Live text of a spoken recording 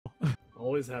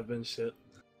Always have been shit.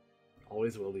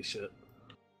 Always will be shit.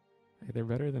 Hey, they're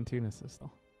better than Tunis's,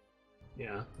 though.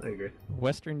 Yeah, I agree.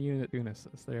 Western unit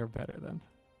Tunis's, they are better than.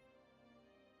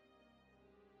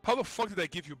 How the fuck did I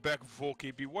give you back Volk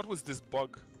AB? What was this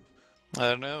bug? I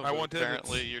don't know, I but wanted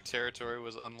apparently it. your territory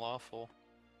was unlawful.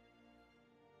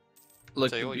 Look,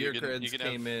 Tell you the what, bureaucrats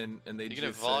came in and they You can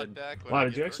have just VOD said, back when Wow, I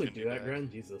did get you actually Burgundy do that, back. Gran?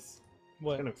 Jesus.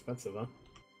 What? Kind of expensive, huh?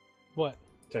 What?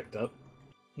 Checked up.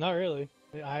 Not really.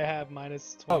 I have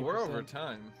minus 20%. "Oh, we're over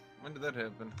time. When did that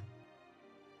happen?"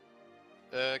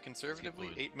 Conservatively,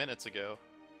 8 minutes ago.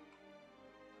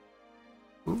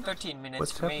 13 minutes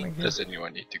What's for me. happening here? Does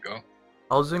anyone need to go?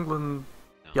 How's England?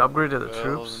 You upgraded the Well,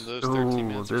 troops? those 13 Ooh,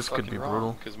 minutes this are could be fucking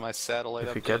brutal. Because my satellite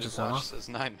If he updated catches them watch up. says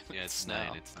 9 minutes Yeah, it's now.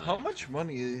 9. It's 9. How much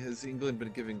money has England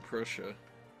been giving Prussia?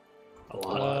 A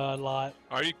lot. A lot.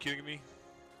 Are you kidding me?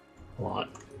 A lot.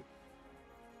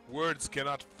 Words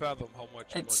cannot fathom how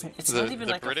much It's money. not even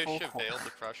the like British a full have bailed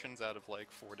the Prussians out of like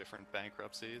 4 different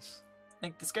bankruptcies.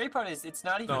 Like the scary part is it's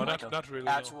not even No, like not a really.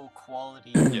 actual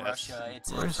quality of Yes. Russia.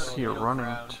 It's Where's sort of he middle running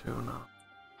ground. to now?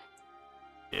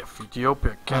 If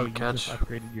Ethiopia Oh, can't you catch just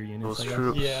upgraded your units, those I guess?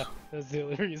 troops, Yeah, that's the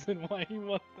only reason why he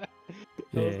won that.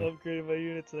 I was Yeah. upgrading my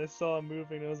units and I saw him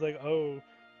moving and I was like, oh,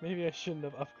 maybe I shouldn't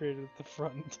have upgraded at the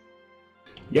front.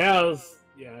 Yeah,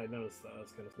 I noticed that. That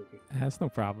was kind of spooky. That's no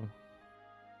problem.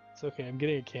 It's okay, I'm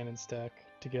getting a cannon stack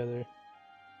together.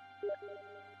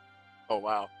 Oh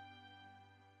wow.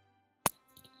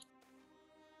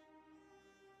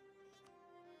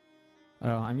 Oh,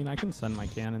 I mean, I can send my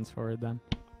cannons forward then.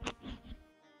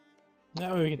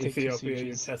 That way we can take 2 Ethiopia, you're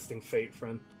sieges. testing fate,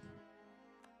 friend.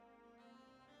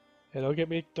 Hey,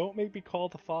 don't make me call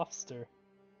the Foster.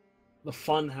 The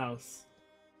fun house.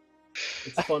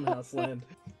 It's fun house land.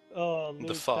 Oh,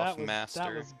 Luke, Foff that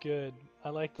Master. was good. I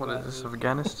liked what that. is this, Luke.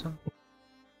 Afghanistan?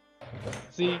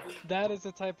 See, that is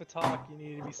the type of talk you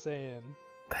need to be saying.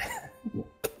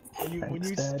 When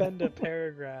you spend a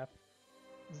paragraph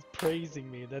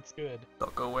praising me, that's good.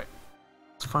 Don't go away.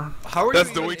 It's fine. How are That's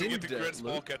you the even way to in get the debt, Grand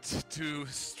Luke? Smallcat to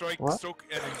stroke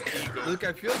enemy's ego. Luke,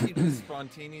 I feel like you just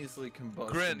spontaneously combust.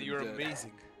 Gran, into you're debt.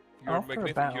 amazing. You're After a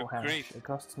magnificent. battle You're hash, great. it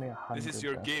costs me 100 This is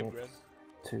your game, Gran.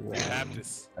 to You have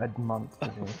this. a month to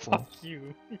do it. Fuck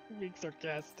you. You're being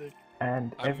sarcastic.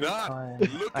 And I'm every not. time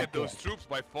Look I at those get, troops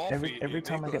by fall every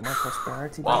time I get my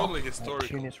prosperity Totally back, historical.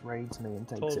 Tunis raids me and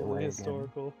takes it Totally away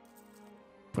historical.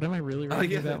 But am I really Oh ready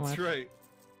yeah, that that's much? right. again.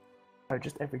 No,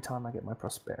 just every time I get my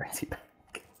prosperity back.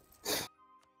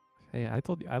 Hey, I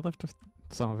told you, I left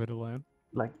some of it alone.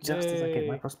 Like, just as I get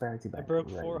my Yay. prosperity I back. broke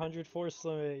raid. 400 force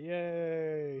limit.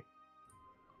 Yay!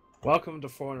 Welcome to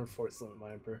 400 Force Limit,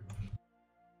 my emperor.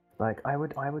 Like, I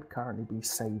would currently be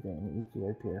saving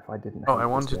Ethiopia if I didn't Oh, hate I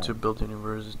this wanted to game. build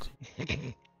university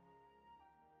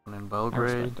in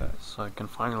Belgrade, that. so I can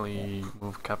finally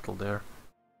move capital there.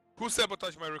 Who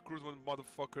sabotaged my recruitment,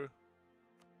 motherfucker?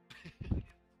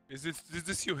 Is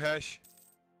this you, Hash?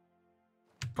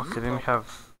 Fuck, I didn't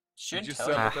have. Should Did you tell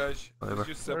you. sabotage? whatever.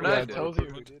 Did you Or not, sabotage it my tells you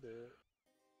recruitment?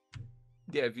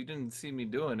 Yeah, if you didn't see me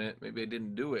doing it, maybe I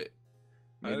didn't do it.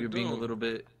 I Maybe you're being a don't. little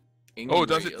bit angry, Oh,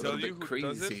 does it a tell little you bit who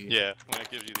does it? crazy. Yeah, when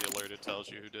it gives you the alert, it tells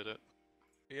you who did it.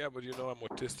 Yeah, but you know I'm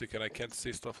autistic and I can't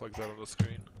see stuff like that on the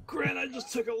screen. Grant, I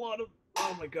just took a lot of.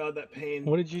 Oh my god, that pain.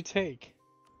 What did you take?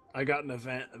 I got an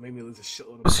event that made me lose a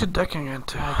shitload of What's he money. decking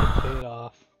into? I can pay it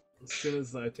off. As soon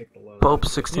as I take the loan. Pope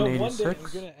You know, one day I'm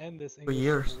 1686? gonna end this English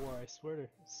years. Civil War. I swear to.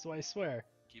 So I swear.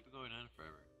 Keep it going on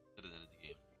forever. To the end of the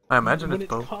game. I imagine when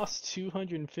it's it Pope. costs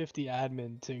 250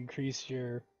 admin to increase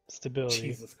your stability,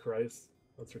 Jesus Christ.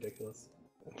 That's ridiculous.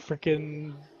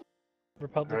 frickin'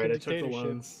 Republican Alright, I took the dictatorship.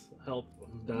 loans. Help,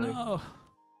 I'm dying. No!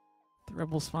 The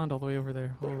rebels spawned all the way over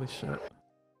there. Holy shit.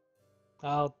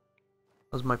 I'll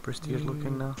How's my prestige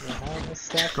looking now? have a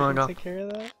staff Going to up. take care of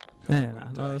that.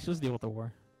 No, let's just deal with the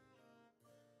war.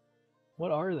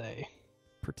 What are they?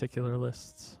 Particular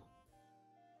lists.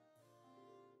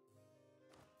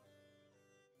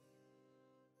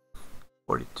 I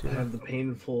 42. have the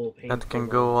painful. That can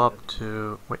go up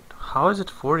to. Wait, how is it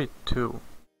 42?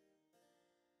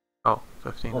 Oh,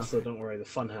 15. Also, don't worry, the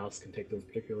funhouse can take those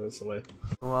particulars away.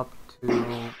 Go up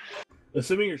to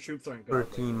Assuming your troops aren't gone.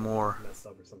 13 more. Messed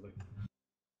up or something.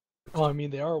 Well, I mean,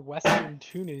 they are Western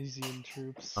Tunisian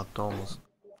troops. Not almost.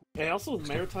 Hey, also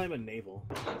maritime and naval.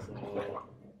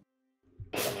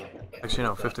 So, Actually,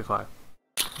 no, 55.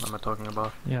 What am I talking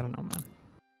about? Yeah, I don't know, man.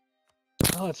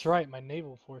 Oh, that's right. My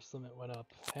naval force limit went up.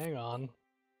 Hang on.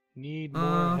 Need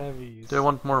more heavies. Do they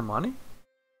want more money?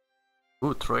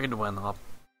 Ooh, trade went up.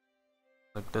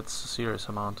 Like, that's a serious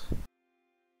amount.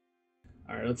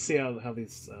 Alright, let's see how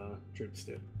these troops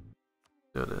do.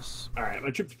 Do this. Alright, my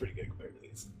troops are pretty good compared to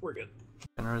these. We're good.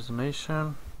 Generous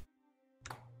nation.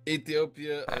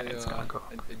 Ethiopia, It's gonna go.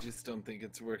 I just don't think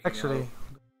it's working Actually, out.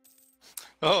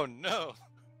 Oh no!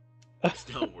 It's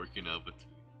not working out, but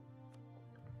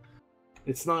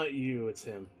It's not you, it's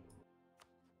him.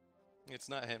 It's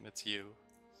not him, it's you.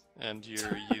 And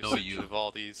your No, usage you. of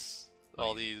all these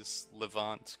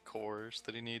Levant cores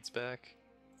that he needs back.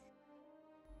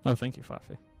 Oh, thank you,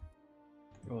 Fafi.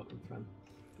 You're welcome, friend.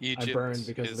 Egypt I burned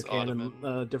because of is the cannon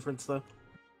Ottoman. difference, though.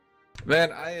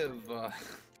 Man, I've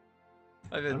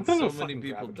I'm had gonna so fucking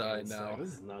many people grab a die drink, now.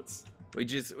 This is nuts. We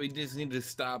just need to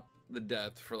stop the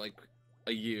death for like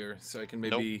a year so I can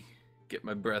maybe get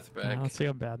my breath back. Let's see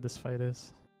how bad this fight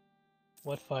is.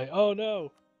 What fight? Oh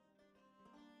no!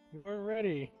 We weren't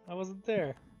ready. I wasn't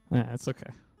there. Yeah, it's okay.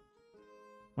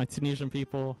 My Tunisian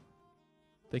people,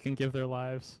 they can give their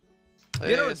lives. You know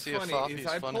Hey, I what's see a funny is Fafi's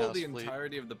I pulled Funhouse the fleet.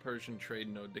 entirety of the Persian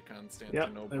trade node to Yep,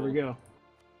 Constantinople. there we go.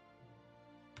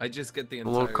 I just get the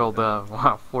entire local thing.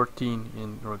 wow, 14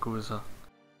 in Ragusa.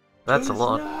 That's a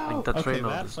lot. Like that Okay, train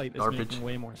that is fight is garbage. making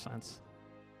way more sense.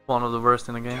 One of the worst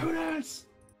in the game. Tunis!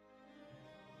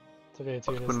 It's okay,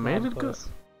 Tunis. We made now it good. close.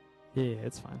 Yeah,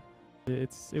 it's fine. It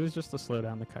was just to slow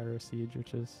down the Cairo siege,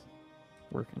 which is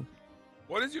working.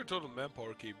 What is your total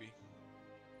manpower, KB?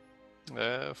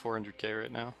 400k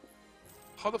right now.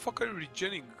 How the fuck are you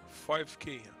regenning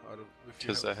 5k out of?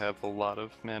 Because I have a lot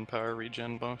of manpower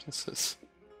regen bonuses.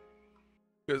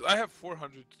 Because I have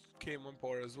 400k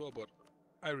manpower as well, but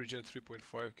I regen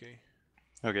 3.5k.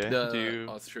 Okay. The Do you?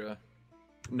 Austria,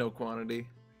 no quantity.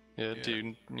 Yeah. Yeah.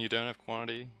 Do you don't have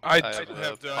quantity? I have do a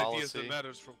have the ideas that policy.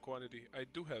 matters from quantity. I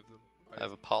do have them. I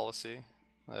have a policy.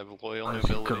 I have loyal I think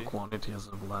nobility. quantity as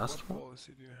the last What one.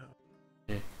 policy do you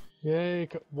have? Yay!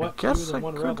 What? I guess you were the I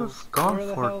one could rebels. have gone Where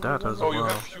the for hell that the as Oh, rebels? you well.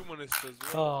 have humanist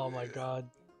as well. Oh my Yeah. god,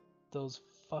 those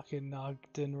fucking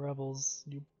Ogden rebels,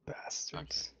 you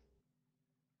bastards!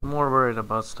 More worried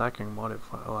about stacking like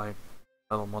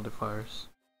battle modifiers,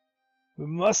 We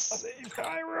must save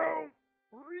Cairo.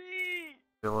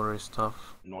 artillery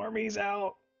stuff. Normie's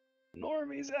out.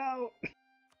 Normie's out.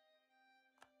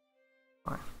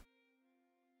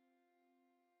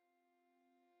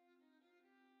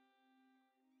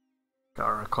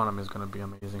 Our economy is gonna be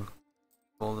amazing.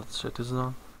 All that shit is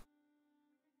done.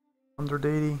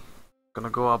 180. Gonna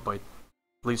go up by at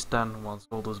least 10 once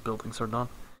all those buildings are done.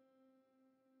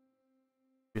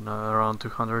 You know, around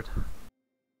 200.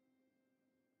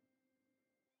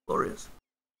 Glorious.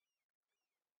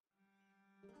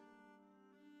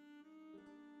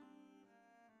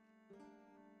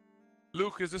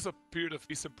 Luke, is this a period of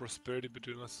peace and prosperity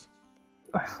between us?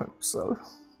 I hope so.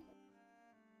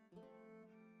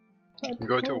 we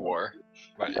go to war.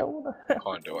 I But don't wanna,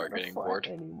 Kondo are getting bored.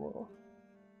 anymore.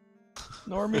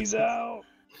 Normie's out.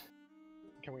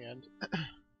 Can we end?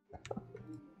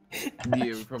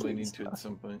 Yeah, we probably need to at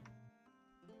some point.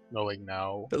 Knowing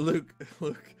now. Luke,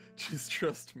 just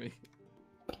trust me.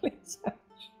 Please.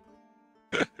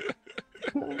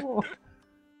 No.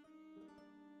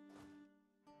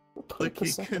 Like The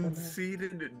he second one.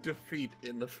 conceded defeat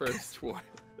in the first war.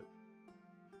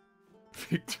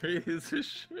 Victory is a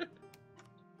shit.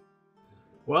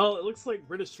 Well, it looks like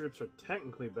British troops are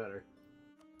technically better.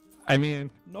 I mean,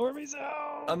 Normie's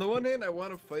out. On the one hand, I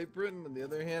want to fight Britain. On the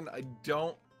other hand, I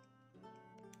don't.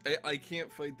 I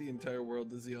can't fight the entire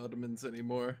world as the Ottomans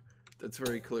anymore. That's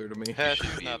very clear to me. Hash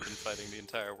has not been fighting the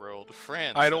entire world.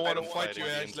 France. I don't has want to been fight you,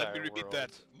 fighting the Ash. Let me entire repeat world.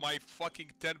 that. My fucking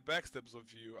 10 backstabs of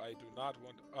you. I do not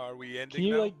want. Are we ending Can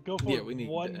you now? like go for Yeah, we need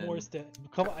one to more end. step?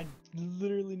 Come on, I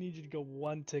literally need you to go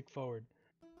one tick forward.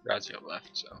 Razio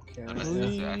left, so.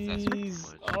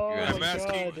 Please. Oh I'm my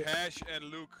asking god. Hash and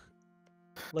Luke.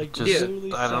 Like Just,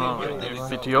 literally I don't saying know,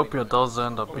 it. if Ethiopia does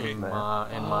end up Okay. being in Ah,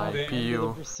 my they PU,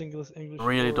 deliver single English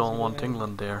really force don't to want the end.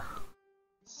 England there.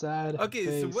 Sad. Okay,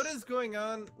 so face. what is going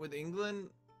on with England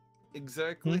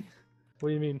exactly? What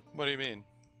do you mean? What do you mean?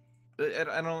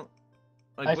 I don't.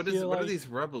 Like, I what are feel like- these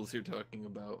rebels you're talking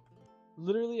about?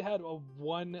 Literally had a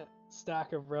one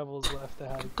stack of rebels left to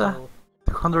have The- kill.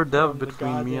 200 dev From the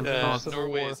between me and goddamn France. Civil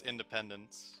Norway War. is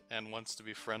independent and wants to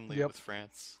be friendly Yep. with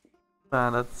France.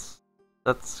 Man,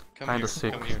 that's Come kind here, of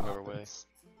sick. come here, Norway. I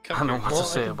Come don't know here, what to Well,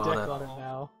 say I can about deck that. on it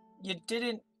now.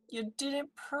 You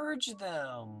didn't purge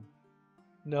them.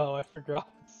 No, I forgot.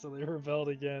 So they rebelled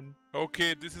again.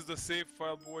 Okay, this is the save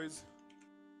file, boys.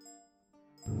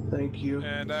 Thank you.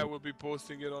 And I will be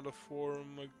posting it on the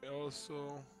forum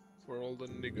also for all the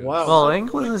niggas. Wow. Well, what a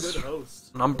England is good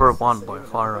host. number What's to one say by on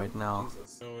far England? right now.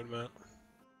 Jesus. No, man.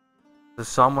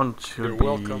 Someone You're should be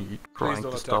welcome. Please trying don't to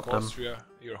attack stop them. Austria,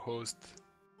 your host.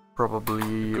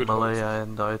 Probably Good Malaya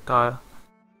and Aitaya.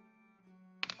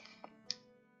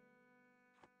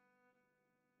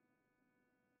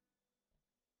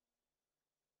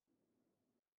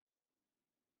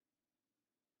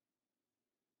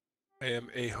 I am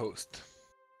a host.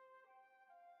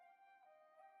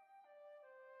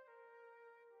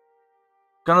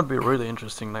 Gonna be really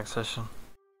interesting next session.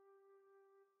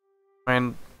 I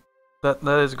mean, that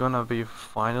is gonna be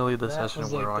finally the That session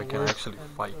was, where like, I the can worst actually end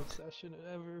fight of session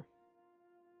ever.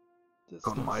 Just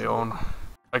on so my sad. own.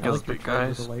 I guess like your the try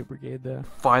with guys the light brigade there.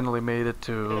 finally made it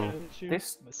to.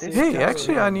 This Hey, just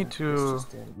actually, I in, need this to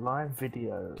just in, live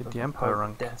video get of the the Empire Pope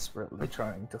rank. desperately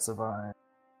trying to survive.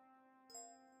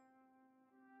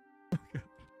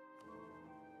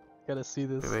 Gotta see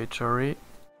this. HRE.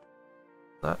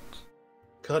 That.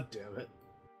 God damn it.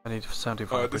 I need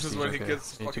 75 this is prestige. when he Okay,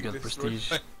 gets I need to fucking get destroyed.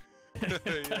 prestige.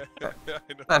 Yeah,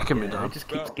 I know. That can be Yeah, done. he just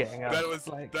keeps getting up.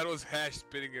 That was Hash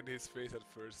spitting in his face at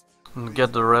first. And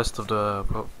get the rest of the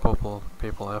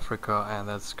Papal Africa, and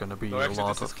that's gonna be No, a actually,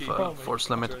 lot this is of key. force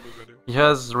limit. Turning on him. He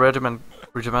has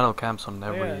regimental camps on Yeah,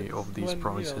 every this of is these when,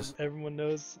 provinces. Everyone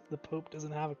knows the Pope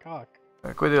doesn't have a cock.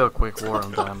 We did a quick war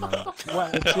on them, and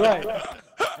That's right.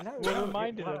 No, We're no,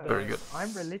 reminded of that. very good.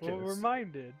 I'm religious. We're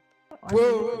reminded. I'm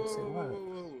Whoa, religious, it whoa, whoa, works.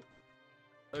 whoa,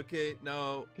 whoa. Okay,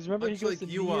 now, Because remember he much goes like to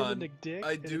knee you him on, in the dick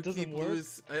I and do it doesn't keep work.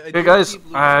 Hey do guys, keep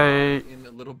losing in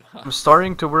a little box. I'm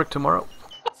starting to work tomorrow,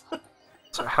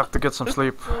 so I have to get some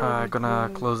sleep. I'm gonna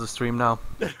close the stream now.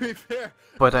 To be fair,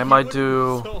 But I he might wouldn't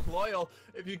do be so loyal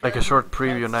if you like a guys short were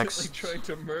preview constantly trying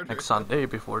to murder next him. Sunday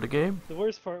before the game, The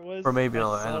worst part was, or maybe I I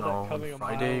saw don't that know, coming on a mile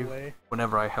Friday, away.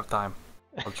 whenever I have time.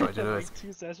 I'll try to do it. Like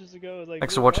 2 sessions ago, I was like,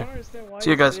 Thanks for "Look, watching. I don't understand why See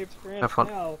you guys. saved France Have fun.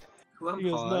 now." He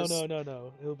goes,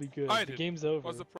 no, it'll be good. I The did. game's What's over. the